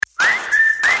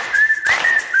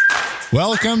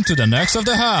Welcome to the Nerds of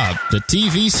the Hub, the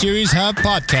TV Series Hub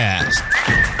podcast.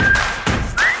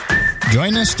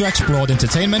 Join us to explore the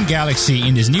entertainment galaxy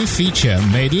in this new feature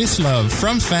made with love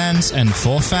from fans and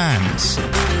for fans.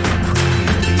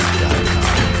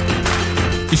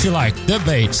 If you like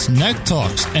debates, nerd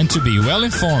talks, and to be well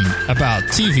informed about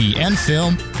TV and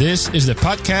film, this is the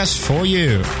podcast for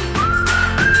you.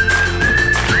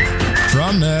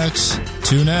 From nerds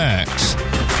to nerds.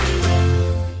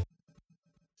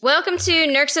 Welcome to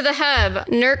Nerds of the Hub,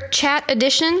 Nerd Chat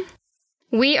Edition.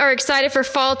 We are excited for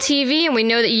fall TV, and we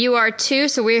know that you are too,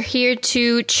 so we're here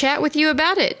to chat with you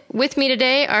about it. With me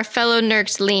today are fellow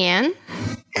nerds Leanne.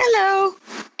 Hello.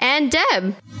 And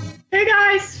Deb. Hey,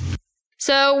 guys.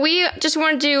 So we just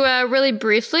wanted to really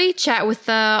briefly chat with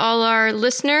all our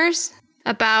listeners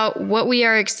about what we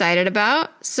are excited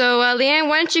about. So, Leanne,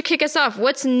 why don't you kick us off?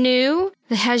 What's new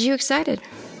that has you excited?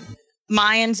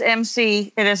 Mayans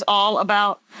MC. It is all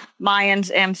about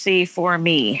Mayans MC for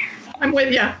me. I'm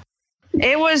with you.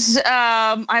 It was,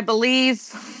 I believe,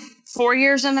 4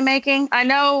 years in the making. I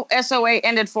know SOA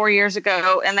ended 4 years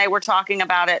ago, and they were talking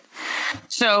about it.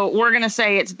 So we're going to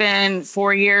say it's been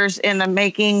 4 years in the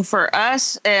making for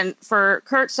us. And for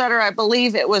Kurt Sutter, I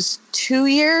believe it was 2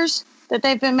 years that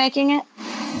they've been making it.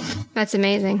 That's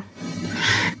amazing.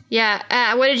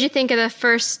 Yeah. What did you think of the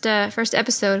first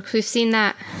episode? Because we've seen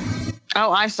that.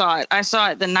 Oh, I saw it. I saw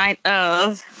it the night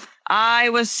of. I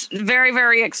was very,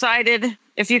 very excited.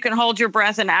 If you can hold your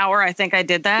breath an hour, I think I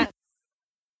did that.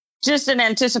 Just in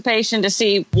anticipation to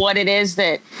see what it is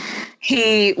that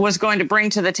he was going to bring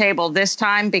to the table this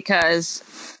time,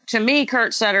 because to me,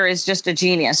 Kurt Sutter is just a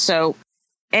genius. So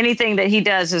anything that he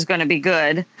does is going to be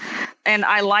good. And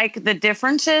I like the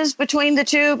differences between the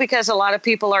two because a lot of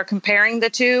people are comparing the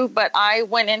two, but I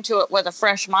went into it with a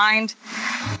fresh mind,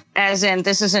 as in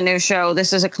this is a new show.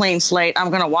 This is a clean slate. I'm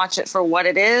going to watch it for what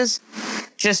it is,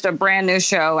 just a brand new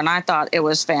show. And I thought it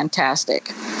was fantastic.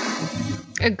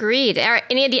 Agreed. Are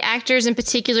any of the actors in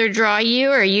particular draw you,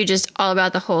 or are you just all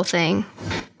about the whole thing?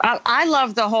 I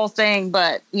love the whole thing,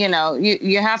 but you know,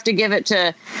 you have to give it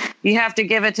to JD.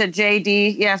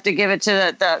 You have to give it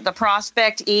to the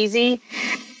prospect Easy,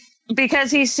 because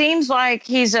he seems like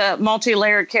he's a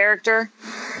multi-layered character.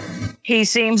 He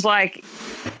seems like,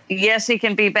 yes, he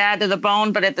can be bad to the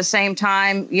bone, but at the same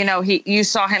time, you know, you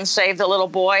saw him save the little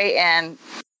boy and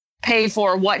pay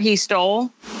for what he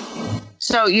stole.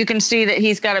 So you can see that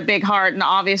he's got a big heart and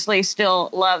obviously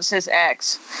still loves his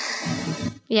ex.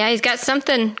 Yeah, he's got some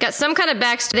kind of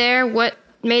backstory there. What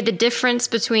made the difference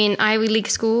between Ivy League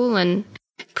school and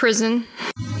prison?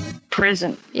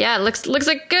 Prison. Yeah, looks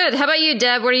like good. How about you,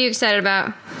 Deb? What are you excited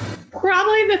about?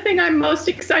 Probably the thing I'm most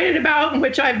excited about,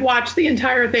 which I've watched the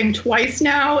entire thing twice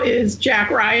now, is Jack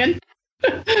Ryan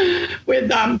with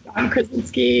John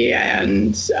Krasinski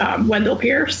and Wendell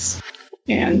Pierce.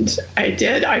 And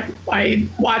I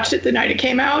watched it the night it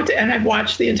came out, and I've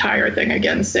watched the entire thing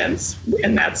again since.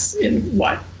 And that's in,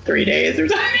 3 days or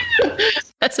something?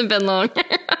 Hasn't been long.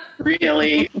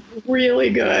 Really, really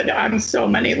good on so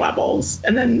many levels.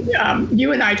 And then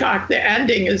you and I talked, the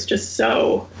ending is just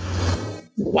so,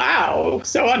 wow,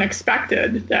 so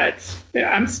unexpected that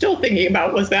I'm still thinking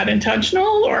about, was that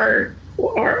intentional or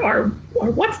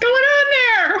what's going on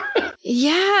there?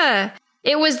 Yeah.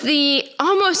 It was the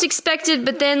almost expected,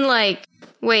 but then like,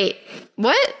 wait,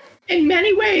 what? In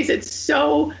many ways, it's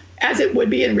so as it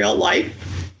would be in real life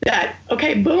that,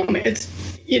 okay, boom, it's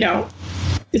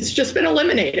just been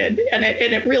eliminated. And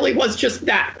it really was just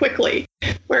that quickly.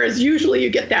 Whereas usually you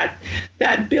get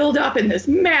that build up in this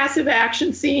massive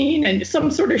action scene and some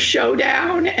sort of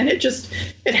showdown. And it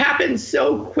happens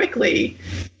so quickly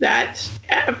that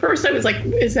at first I was like,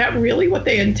 is that really what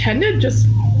they intended? Just,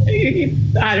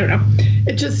 I don't know.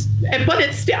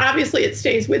 Obviously it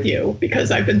stays with you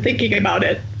because I've been thinking about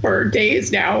it for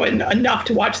days now, and enough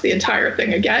to watch the entire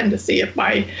thing again to see if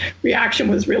my reaction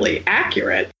was really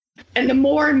accurate. And the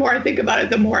more and more I think about it,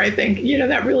 the more I think,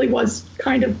 that really was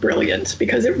kind of brilliant,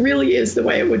 because it really is the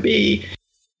way it would be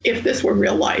if this were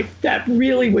real life. That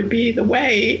really would be the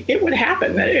way it would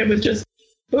happen. That it was just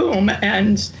boom.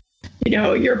 And,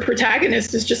 your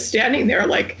protagonist is just standing there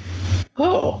like,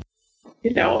 oh,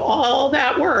 all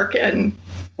that work and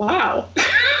wow.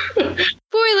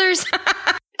 Spoilers.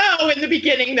 Oh, in the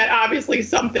beginning, that obviously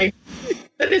something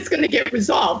that it's going to get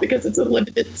resolved because it's a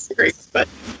limited series. But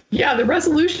yeah, the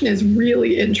resolution is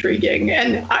really intriguing.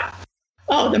 And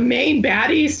the main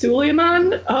baddie,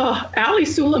 Suleiman, Ali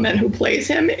Suleiman, who plays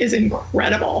him, is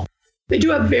incredible. They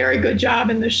do a very good job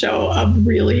in the show of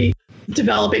really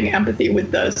developing empathy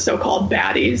with the so-called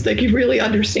baddies. Like, you really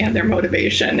understand their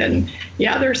motivation. And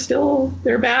yeah, they're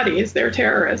baddies, they're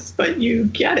terrorists, but you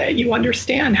get it. You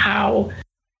understand how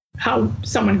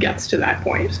someone gets to that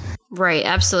point. Right,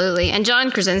 absolutely. And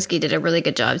John Krasinski did a really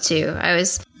good job too. I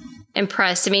was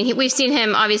impressed. I mean, we've seen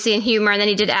him obviously in humor, and then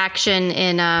he did action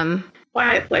in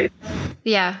Quiet Place.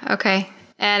 Yeah, okay.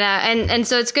 And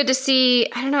so it's good to see.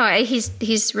 I don't know.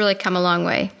 He's really come a long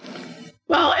way.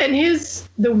 Well, and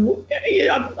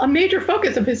a major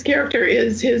focus of his character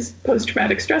is his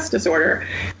post-traumatic stress disorder.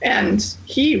 And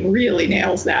he really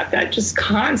nails that just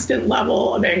constant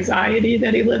level of anxiety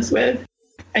that he lives with.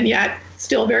 And yet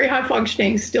still very high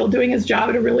functioning, still doing his job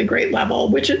at a really great level,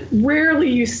 which rarely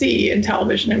you see in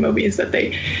television and movies. That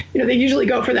they usually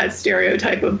go for that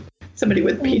stereotype of somebody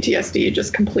with PTSD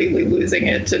just completely losing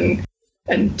it and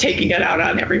taking it out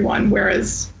on everyone.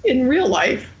 Whereas in real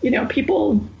life,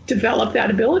 people develop that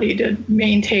ability to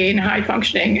maintain high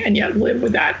functioning and yet live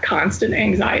with that constant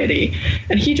anxiety.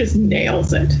 And he just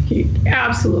nails it. He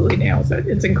absolutely nails it.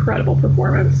 It's incredible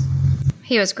performance.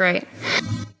 He was great.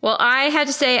 Well, I had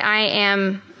to say I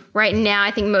am right now,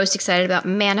 I think, most excited about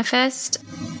Manifest,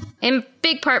 in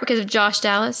big part because of Josh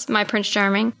Dallas, my Prince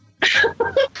Charming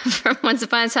from Once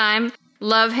Upon a Time.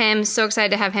 Love him. So excited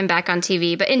to have him back on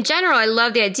TV. But in general, I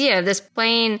love the idea of this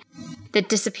plane that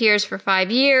disappears for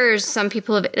 5 years.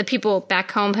 The people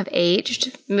back home have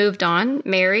aged, moved on,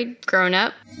 married, grown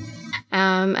up.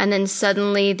 And then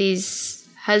suddenly these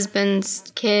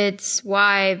husbands, kids,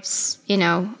 wives,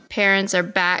 parents are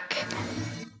back,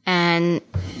 and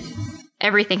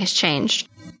everything has changed.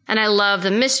 And I love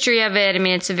the mystery of it. I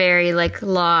mean, it's very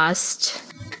Lost,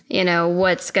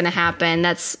 what's going to happen.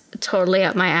 That's totally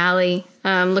up my alley.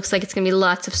 Looks like it's going to be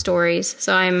lots of stories.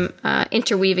 So I'm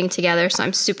interweaving together. So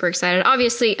I'm super excited.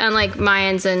 Obviously, unlike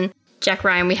Mayans and Jack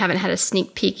Ryan, we haven't had a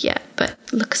sneak peek yet, but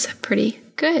looks pretty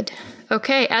good.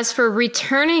 Okay, as for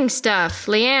returning stuff,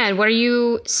 Leanne, what are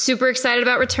you super excited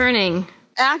about returning?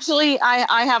 Actually,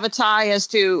 I have a tie as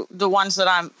to the ones that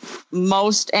I'm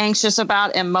most anxious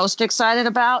about and most excited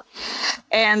about.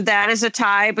 And that is a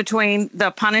tie between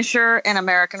The Punisher and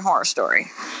American Horror Story.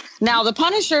 Now, The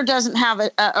Punisher doesn't have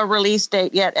a release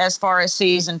date yet as far as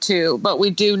season 2, but we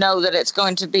do know that it's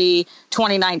going to be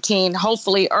 2019,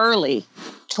 hopefully early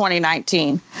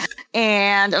 2019.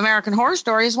 And American Horror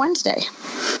Story is Wednesday.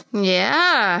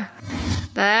 Yeah,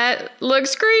 that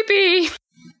looks creepy.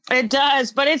 It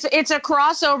does, but it's a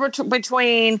crossover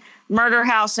between Murder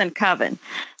House and Coven.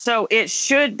 So it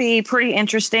should be pretty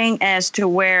interesting as to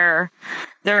where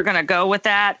they're going to go with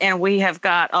that. And we have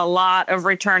got a lot of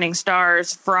returning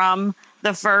stars from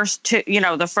the first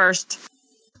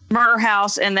Murder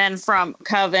House and then from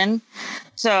Coven.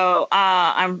 So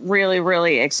I'm really,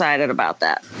 really excited about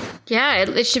that. Yeah,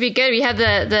 it should be good. We have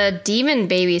the demon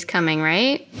babies coming,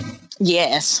 right?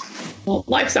 Yes. Well,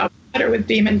 life's out better with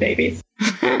demon babies.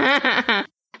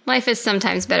 Life is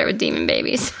sometimes better with demon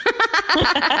babies.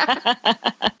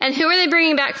 And who are they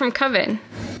bringing back from Coven?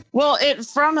 Well,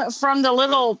 from the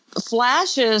little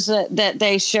flashes that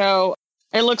they show,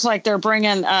 it looks like they're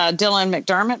bringing Dylan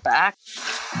McDermott back.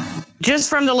 Just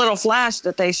from the little flash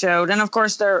that they showed. And, of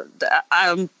course, they're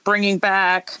bringing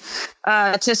back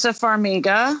Tissa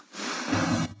Farmiga.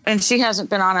 And she hasn't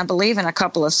been on, I believe, in a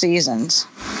couple of seasons.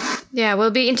 Yeah, well,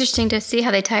 it'll be interesting to see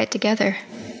how they tie it together.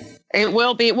 It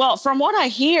will be. Well, from what I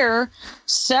hear,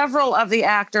 several of the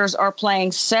actors are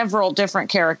playing several different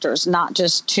characters, not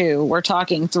just 2. We're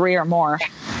talking 3 or more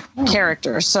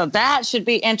characters. So that should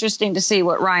be interesting to see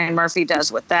what Ryan Murphy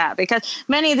does with that, because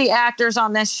many of the actors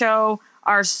on this show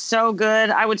are so good.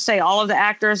 I would say all of the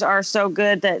actors are so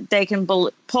good that they can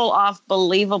pull off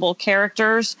believable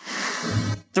characters,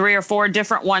 3 or 4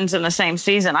 different ones in the same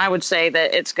season. I would say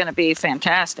that it's going to be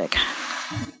fantastic.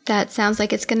 That sounds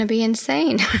like it's going to be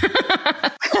insane.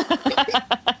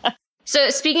 So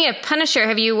speaking of Punisher,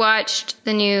 have you watched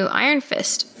the new Iron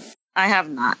Fist? I have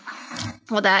not.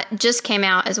 Well, that just came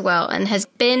out as well and has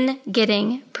been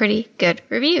getting pretty good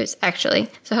reviews, actually.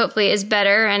 So hopefully it's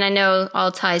better. And I know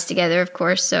all ties together, of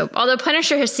course. So although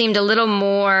Punisher has seemed a little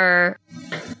more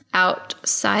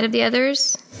outside of the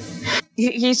others.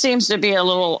 He seems to be a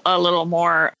little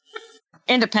more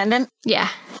independent. Yeah.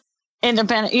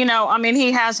 Independent, I mean,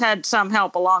 he has had some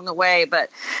help along the way, but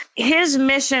his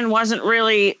mission wasn't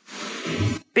really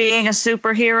being a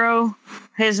superhero.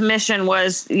 His mission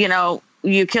was,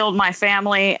 you killed my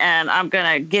family and I'm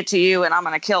going to get to you and I'm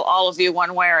going to kill all of you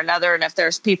one way or another. And if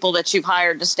there's people that you've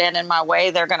hired to stand in my way,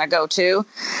 they're going to go too.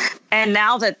 And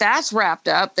now that that's wrapped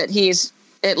up, that he's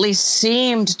at least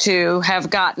seemed to have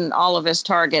gotten all of his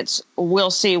targets, we'll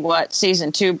see what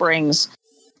season 2 brings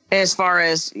as far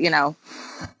as,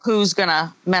 who's going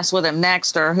to mess with him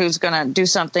next or who's going to do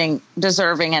something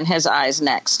deserving in his eyes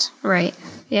next. Right.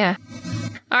 Yeah.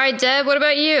 All right, Deb, what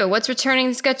about you? What's returning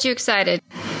that's got you excited?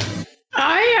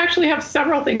 I actually have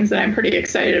several things that I'm pretty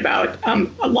excited about.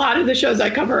 A lot of the shows I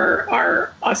cover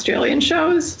are Australian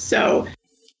shows, so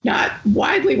not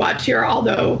widely watched here,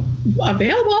 although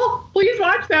available. Please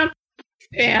watch them.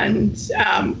 And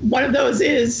one of those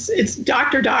it's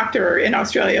Dr. Doctor in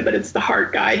Australia, but it's The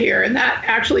Heart Guy here. And that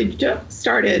actually just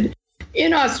started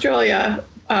in Australia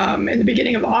in the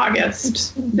beginning of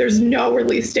August. There's no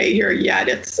release date here yet.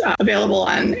 It's available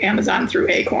on Amazon through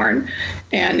Acorn.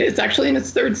 And it's actually in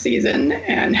its third season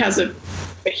and has a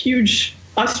huge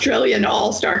Australian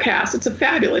all-star cast. It's a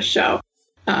fabulous show.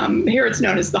 Here it's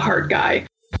known as The Heart Guy.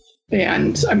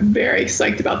 And I'm very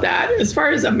psyched about that. As far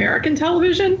as American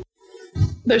television,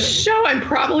 the show I'm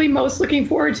probably most looking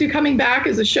forward to coming back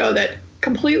is a show that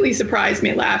completely surprised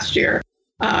me last year.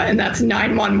 And that's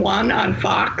 911 on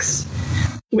Fox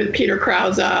with Peter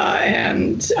Krause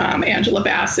and Angela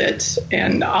Bassett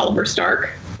and Oliver Stark,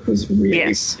 who's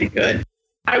really good.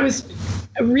 I was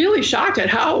really shocked at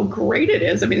how great it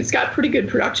is. I mean, it's got pretty good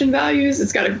production values.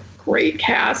 It's got a great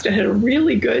cast. It had a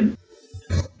really good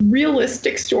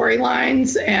realistic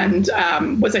storylines and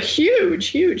was a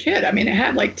huge hit. I mean, it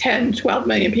had like 10, 12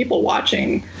 million people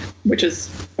watching, which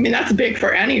is, I mean, that's big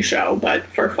for any show, but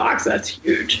for Fox, that's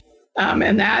huge.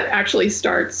 And that actually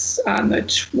starts on the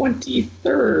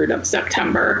 23rd of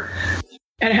September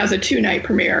and it has a 2-night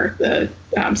premiere, the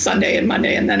Sunday and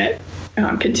Monday, and then it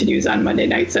continues on Monday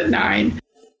nights at 9.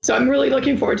 So I'm really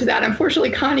looking forward to that. Unfortunately,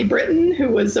 Connie Britton, who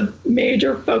was a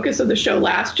major focus of the show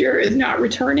last year, is not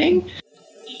returning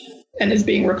and is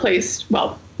being replaced.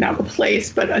 Well, not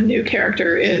replaced, but a new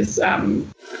character is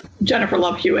Jennifer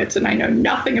Love Hewitt. And I know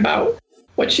nothing about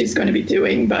what she's going to be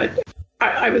doing, but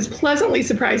I was pleasantly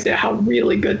surprised at how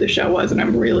really good the show was. And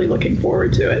I'm really looking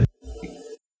forward to it.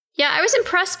 Yeah, I was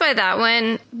impressed by that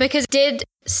one because it did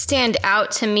stand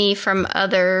out to me from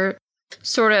other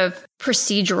sort of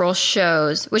procedural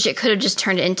shows, which it could have just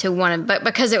turned into one, but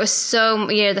because it was so,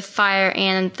 the fire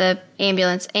and the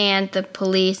ambulance and the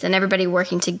police and everybody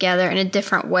working together in a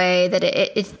different way, that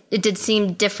it did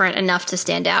seem different enough to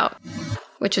stand out,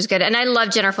 which was good. And I love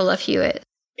Jennifer Love Hewitt.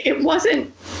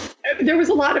 There was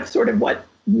a lot of sort of what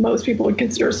most people would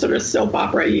consider sort of soap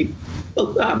opera-y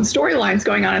storylines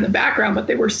going on in the background, but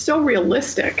they were so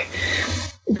realistic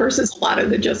versus a lot of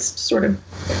the just sort of,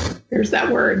 there's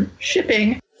that word,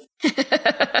 shipping.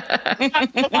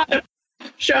 A lot of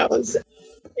shows.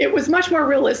 It was much more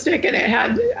realistic and it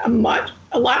had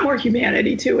a lot more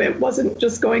humanity to it. It wasn't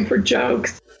just going for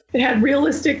jokes. It had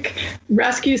realistic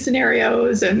rescue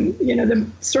scenarios and, the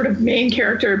sort of main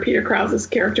character, Peter Krause's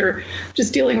character,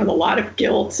 just dealing with a lot of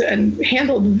guilt and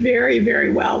handled very,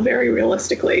 very well, very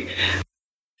realistically.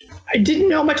 I didn't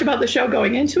know much about the show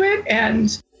going into it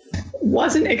and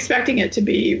wasn't expecting it to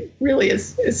be really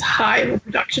as high of a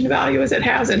production value as it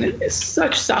has, and it's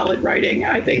such solid writing.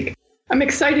 I think I'm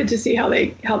excited to see how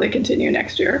they continue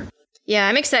next year. Yeah,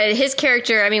 I'm excited. His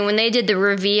character, I mean, when they did the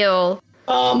reveal,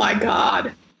 oh my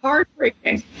God,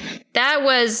 heartbreaking. That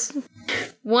was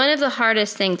one of the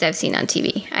hardest things I've seen on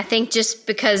TV. I think just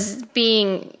because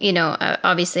being,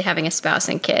 obviously having a spouse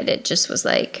and kid, it just was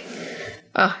like,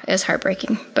 oh, it was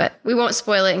heartbreaking. But we won't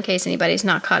spoil it in case anybody's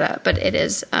not caught up. But it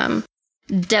is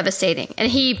devastating. And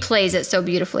he plays it so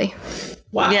beautifully.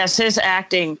 Wow. Yes, his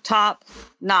acting, top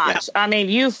notch. Yeah. I mean,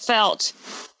 you felt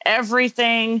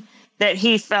everything that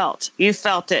he felt. You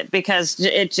felt it because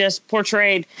it just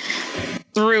portrayed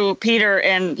through Peter.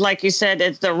 And like you said,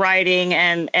 it's the writing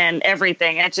and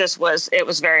everything. It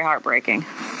was very heartbreaking.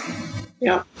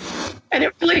 Yeah. And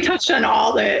it really touched on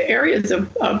all the areas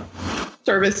of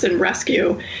service and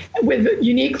rescue with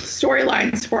unique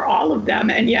storylines for all of them.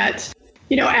 And yet,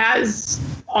 as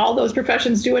all those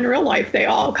professions do in real life, they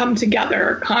all come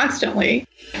together constantly.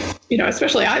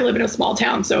 Especially I live in a small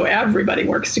town, so everybody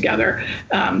works together.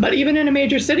 But even in a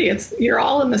major city, you're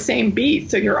all in the same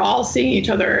beat. So you're all seeing each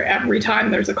other every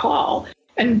time there's a call.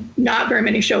 And not very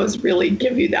many shows really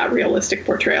give you that realistic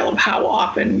portrayal of how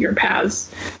often your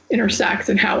paths intersect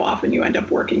and how often you end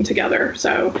up working together.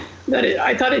 So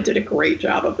I thought it did a great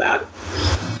job of that.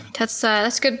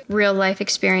 That's good real life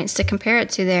experience to compare it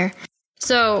to there.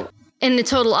 So in the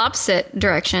total opposite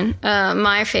direction,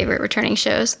 my favorite returning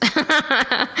shows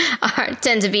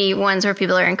tend to be ones where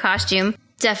people are in costume.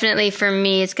 Definitely for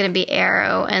me, it's going to be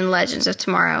Arrow and Legends of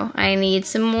Tomorrow. I need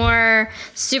some more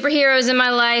superheroes in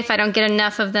my life. I don't get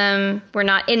enough of them. We're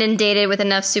not inundated with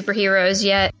enough superheroes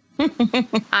yet.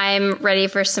 I'm ready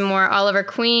for some more Oliver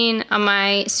Queen on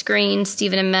my screen,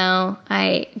 Stephen Amell.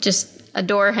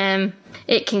 adore him.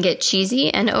 It can get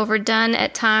cheesy and overdone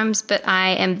at times, but I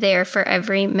am there for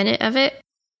every minute of it.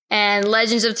 And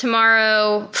Legends of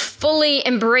Tomorrow fully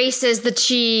embraces the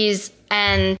cheese,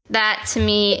 and that to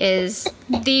me is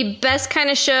the best kind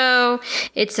of show.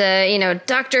 It's a,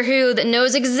 Doctor Who that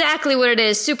knows exactly what it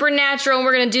is. Supernatural, and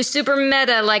we're going to do super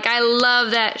meta. Like, I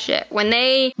love that shit. When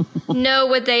they know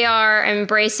what they are and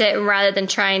embrace it rather than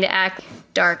trying to act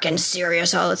dark and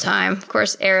serious all the time. Of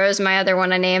course, Arrow's my other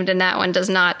one I named, and that one does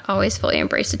not always fully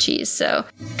embrace the cheese. So,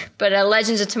 but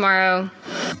Legends of Tomorrow,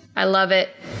 I love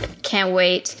it. Can't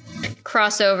wait.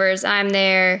 Crossovers, I'm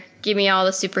there. Give me all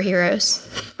the superheroes.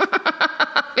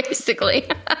 Basically.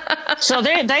 So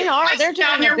they're doing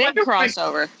a big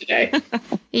crossover today.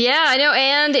 Yeah, I know.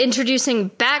 And introducing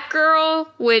Batgirl,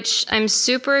 which I'm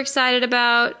super excited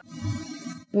about.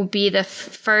 Will be the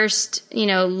first,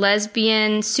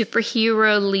 lesbian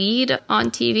superhero lead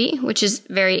on TV, which is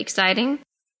very exciting.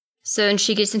 So, and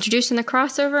she gets introduced in the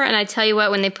crossover, and I tell you what,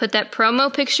 when they put that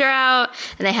promo picture out,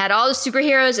 and they had all the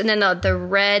superheroes, and then the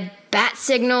red bat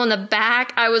signal in the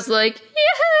back, I was like,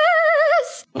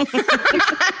 yes!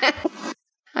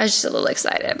 I was just a little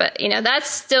excited, but, that's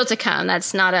still to come.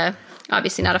 That's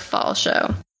obviously not a fall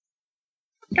show.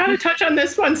 Gotta touch on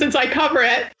this one since I cover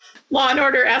it. Law and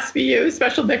Order SVU,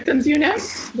 Special Victims Unit,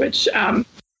 which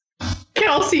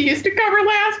Kelsey used to cover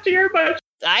last year, but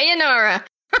sayonara.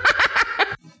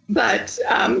 But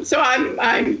so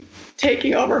I'm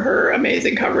taking over her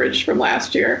amazing coverage from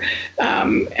last year,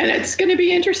 and it's going to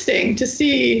be interesting to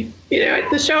see.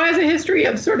 The show has a history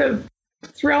of sort of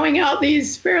throwing out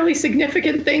these fairly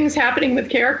significant things happening with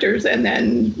characters, and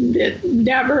then it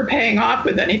never paying off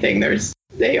with anything.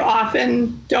 They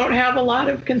often don't have a lot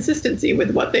of consistency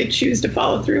with what they choose to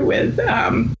follow through with.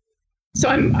 So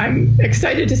I'm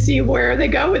excited to see where they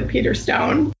go with Peter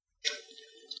Stone.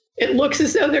 It looks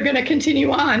as though they're going to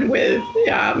continue on with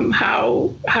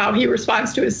how he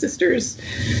responds to his sister's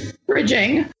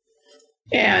bridging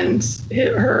and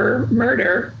her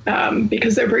murder,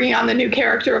 because they're bringing on the new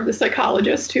character of the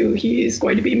psychologist who he's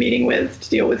going to be meeting with to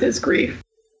deal with his grief.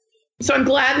 So I'm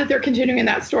glad that they're continuing in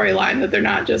that storyline, that they're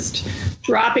not just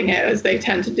dropping it as they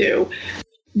tend to do,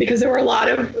 because there were a lot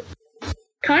of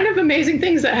kind of amazing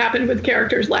things that happened with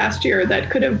characters last year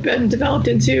that could have been developed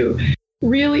into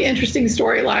really interesting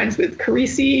storylines with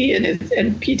Carisi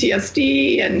and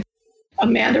PTSD, and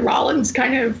Amanda Rollins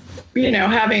kind of,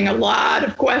 having a lot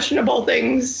of questionable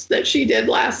things that she did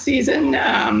last season.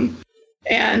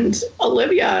 And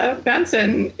Olivia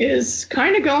Benson is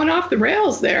kind of going off the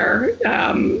rails there,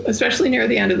 especially near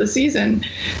the end of the season.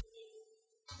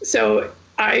 So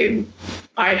I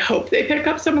hope they pick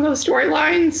up some of those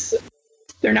storylines.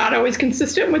 They're not always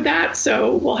consistent with that,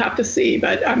 so we'll have to see.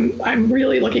 But I'm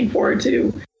really looking forward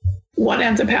to what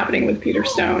ends up happening with Peter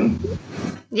Stone.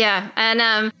 Yeah,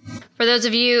 and for those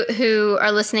of you who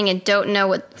are listening and don't know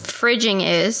what fridging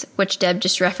is, which Deb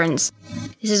just referenced,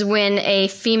 this is when a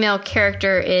female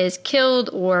character is killed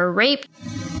or raped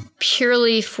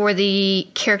purely for the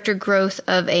character growth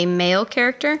of a male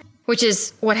character, which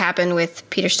is what happened with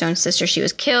Peter Stone's sister. She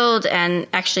was killed, and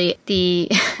actually the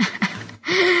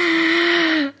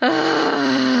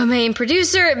main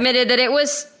producer admitted that it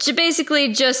was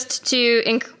basically just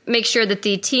to make sure that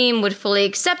the team would fully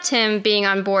accept him being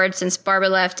on board since Barbara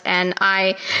left, and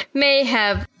I may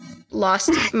have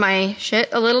lost my shit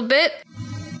a little bit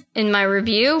in my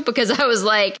review, because I was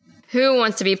like, who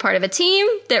wants to be part of a team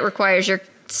that requires your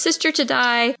sister to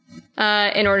die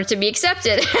in order to be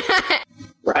accepted?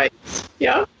 Right.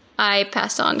 Yeah. I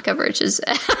passed on coverages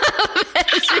of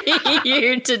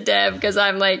SVU to Deb because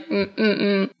I'm like,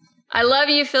 I love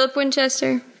you, Philip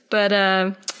Winchester, but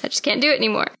I just can't do it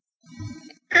anymore.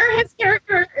 Where his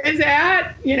character is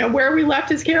at, where we left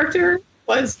his character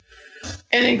was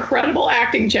an incredible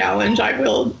acting challenge. I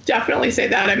will definitely say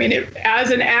that. I mean,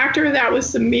 as an actor, that was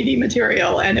some meaty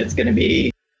material, and it's going to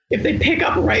be, if they pick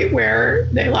up right where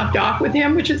they left off with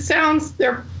him, which it sounds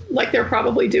they're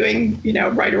probably doing,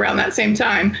 right around that same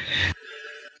time,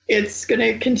 it's going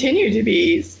to continue to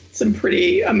be some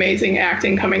pretty amazing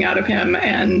acting coming out of him.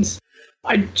 And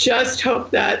I just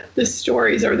hope that the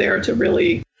stories are there to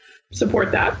really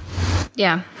support that.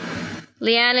 Yeah.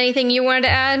 Leanne, anything you wanted to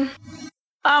add?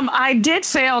 I did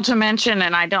fail to mention,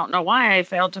 and I don't know why I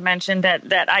failed to mention,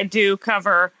 that I do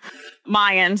cover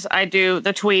Mayans. I do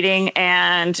the tweeting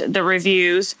and the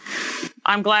reviews.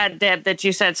 I'm glad, Deb, that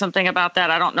you said something about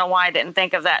that. I don't know why I didn't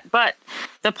think of that. But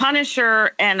The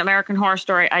Punisher and American Horror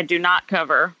Story I do not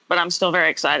cover, but I'm still very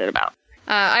excited about.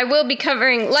 I will be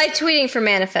covering live tweeting for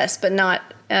Manifest, but not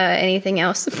anything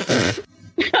else.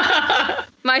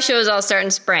 My shows all start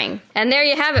in spring. And there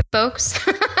you have it, folks.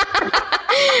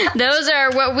 Those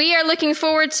are what we are looking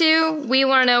forward to. We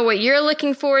want to know what you're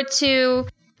looking forward to.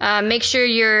 Make sure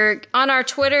you're on our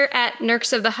Twitter at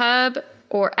Nerks of the Hub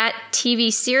or at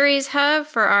TV Series Hub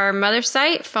for our mother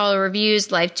site. Follow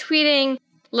reviews, live tweeting.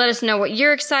 Let us know what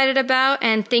you're excited about.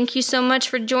 And thank you so much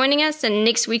for joining us. And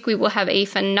next week we will have a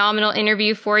phenomenal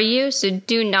interview for you. So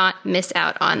do not miss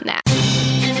out on that.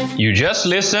 You just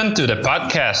listened to the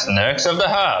podcast Nerks of the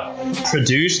Hub,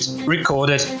 produced,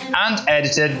 recorded, and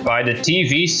edited by the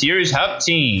TV Series Hub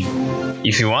team.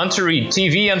 If you want to read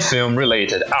TV and film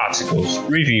related articles,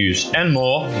 reviews, and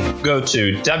more, go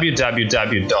to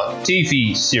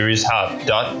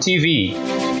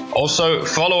www.tvserieshub.tv. Also,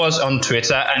 follow us on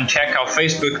Twitter and check our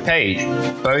Facebook page,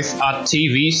 both at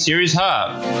TV Series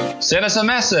Hub. Send us a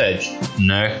message.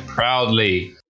 Nerk proudly.